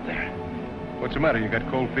was up there. What's the matter? You got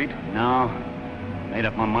cold feet? No. Made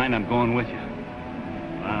up my mind I'm going with you.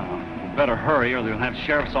 Well, we better hurry or they'll have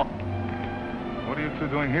sheriffs all... What are you two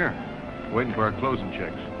doing here? Waiting for our closing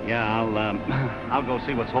checks. Yeah, I'll go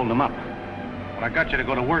see what's holding them up. When I got you to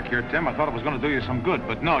go to work here, Tim, I thought it was going to do you some good.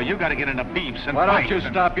 But no, you got to get into beefs and Why don't fights you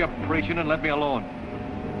and... stop your preaching and let me alone?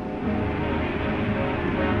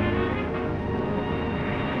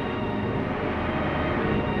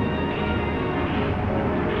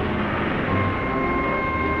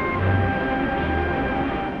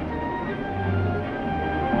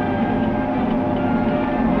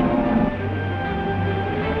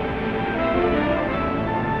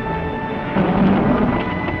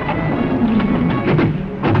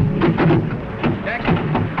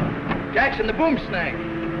 The boom snag.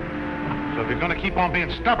 So if you're going to keep on being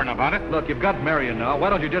stubborn about it... Look, you've got Marion now. Why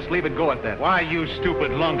don't you just leave it go at that? Why, you stupid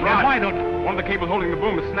lunkhead? Rod. Why don't... One of the cables holding the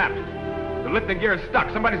boom is snapped. The lifting gear is stuck.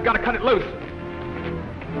 Somebody's got to cut it loose.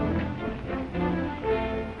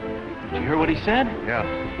 Did you hear what he said? Yeah.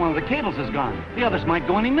 One of the cables is gone. The others might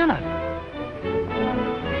go any minute.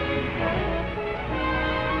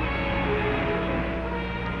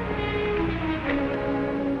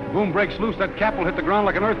 Boom breaks loose, that cap will hit the ground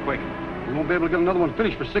like an earthquake. We won't be able to get another one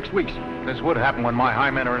finished for 6 weeks. This would happen when my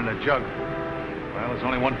high men are in a jug. Well, there's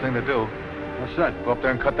only one thing to do. What's that? Go up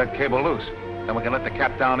there and cut that cable loose. Then we can let the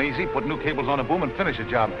cap down easy, put new cables on the boom, and finish the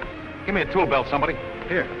job. Give me a tool belt, somebody.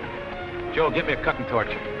 Here. Joe, get me a cutting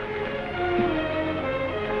torch.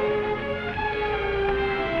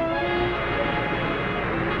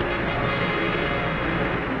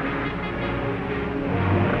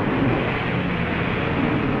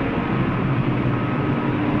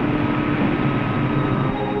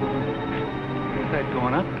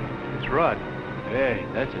 Rod. Hey,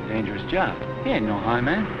 that's a dangerous job. He ain't no high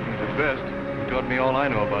man. He's the best. He taught me all I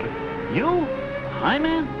know about it. You? High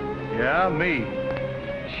man? Yeah, me.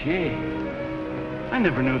 Gee, I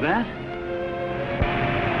never knew that.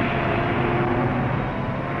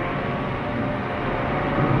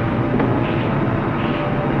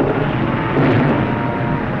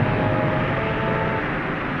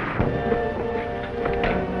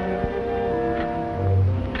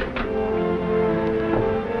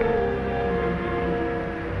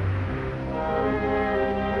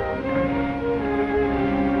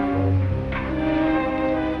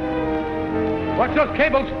 Watch those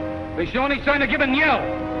cables. If they show any sign of giving, yell.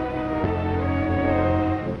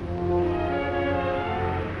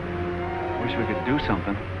 Wish we could do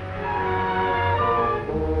something.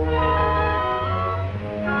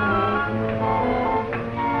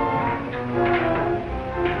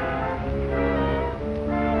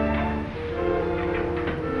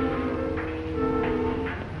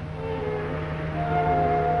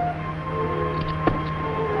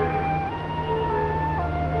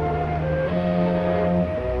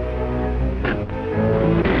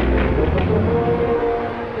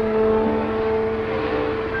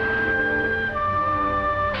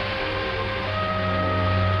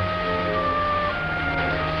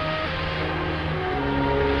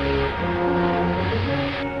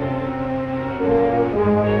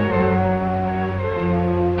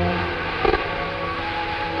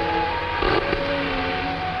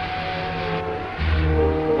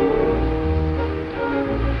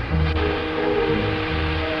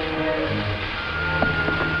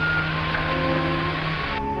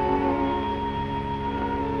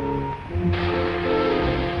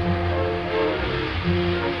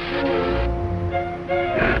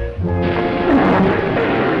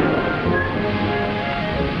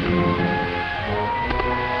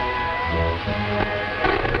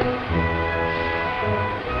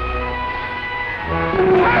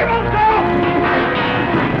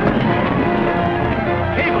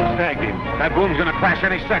 That boom's gonna crash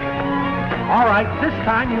any second. All right, this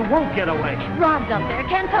time you won't get away. Rob's up there.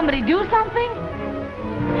 Can somebody do something?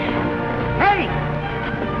 Hey!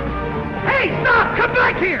 Hey, stop! Come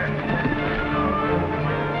back here!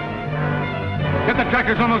 Get the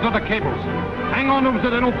trackers on those other cables. Hang on to them so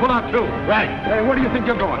they don't pull out too. Right. Hey, where do you think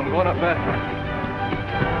you're going? I'm going up that.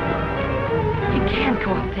 He can't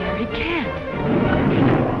go up there. He can't.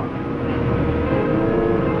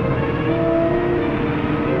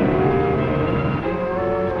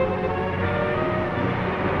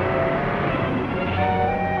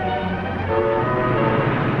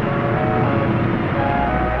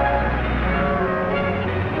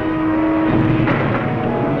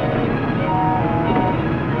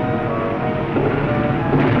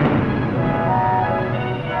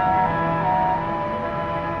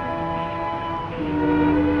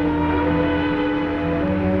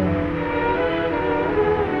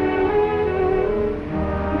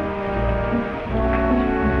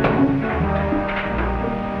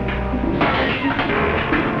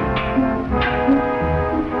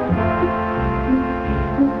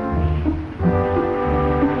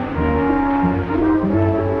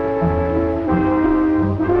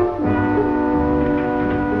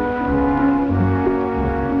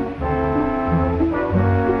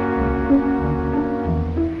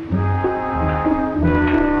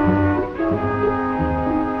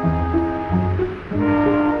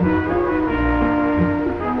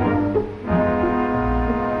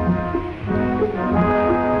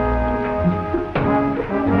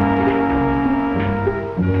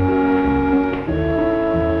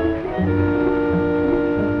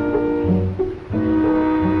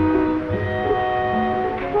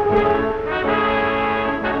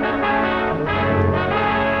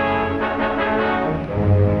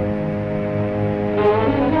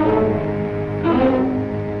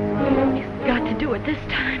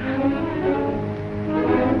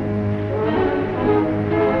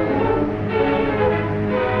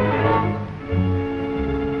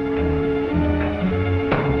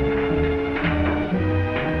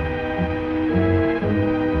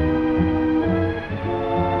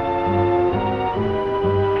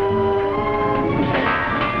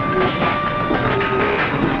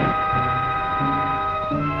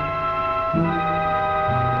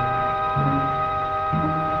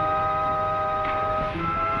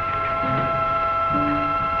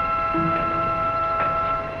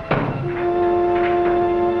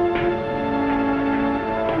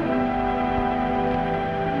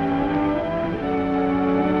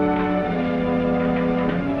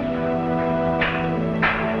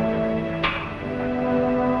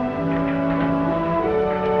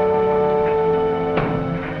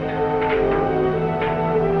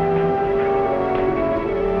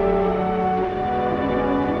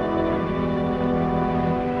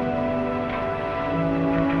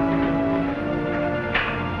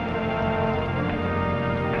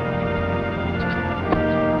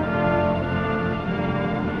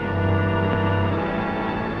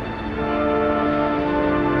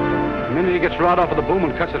 Gets rod off of the boom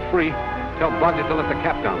and cuts it free. Tell Bodger to let the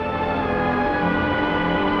cap down.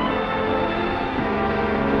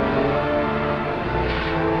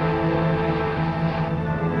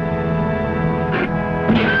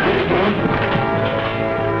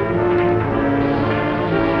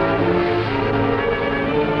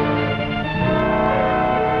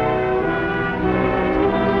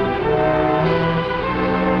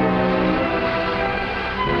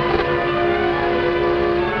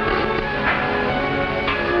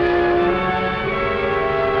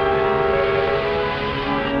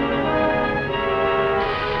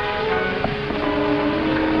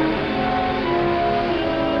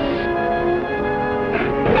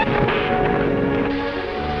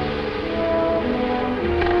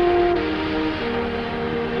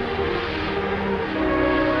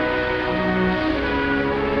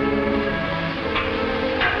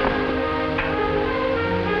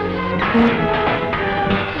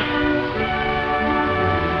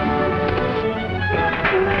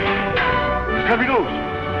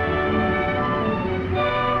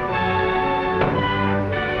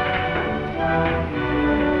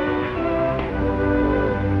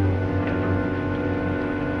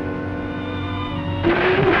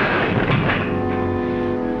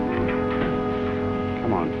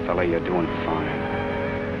 on, fella. You're doing fine.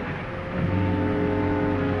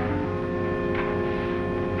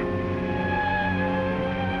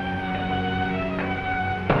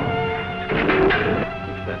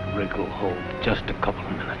 If that rig will hold just a couple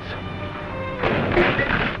of minutes.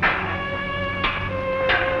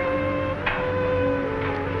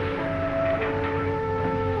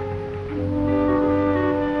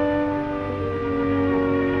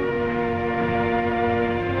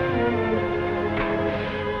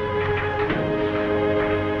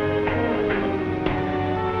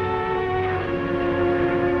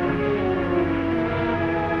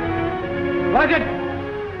 Sergeant!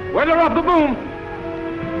 Weather off the boom!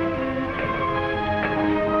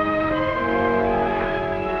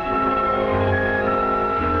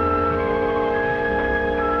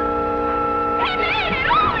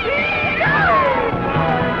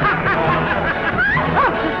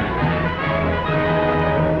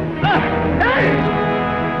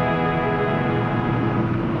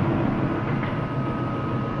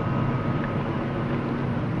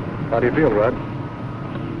 How do you feel, Rod?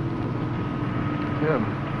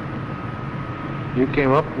 You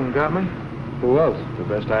came up and got me? Who else? The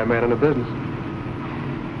best high man in the business.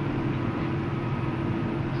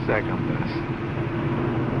 Second best.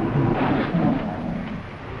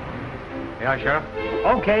 Yeah, Sheriff?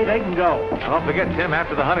 Okay, they can go. Now, don't forget, Tim,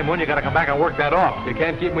 after the honeymoon, you gotta come back and work that off. You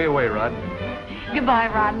can't keep me away, Rod. Goodbye,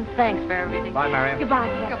 Rod, and thanks for everything. Bye, Marion. Goodbye,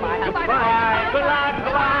 Captain. Goodbye. Goodbye. Good luck.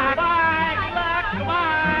 Goodbye. Bye. Good luck.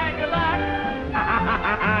 Goodbye. Good luck.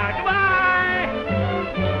 Goodbye.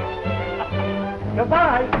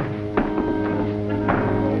 Goodbye.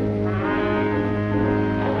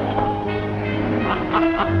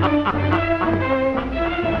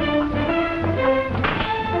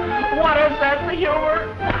 What a sense of humor!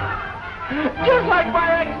 Just like my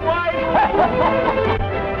ex-wife!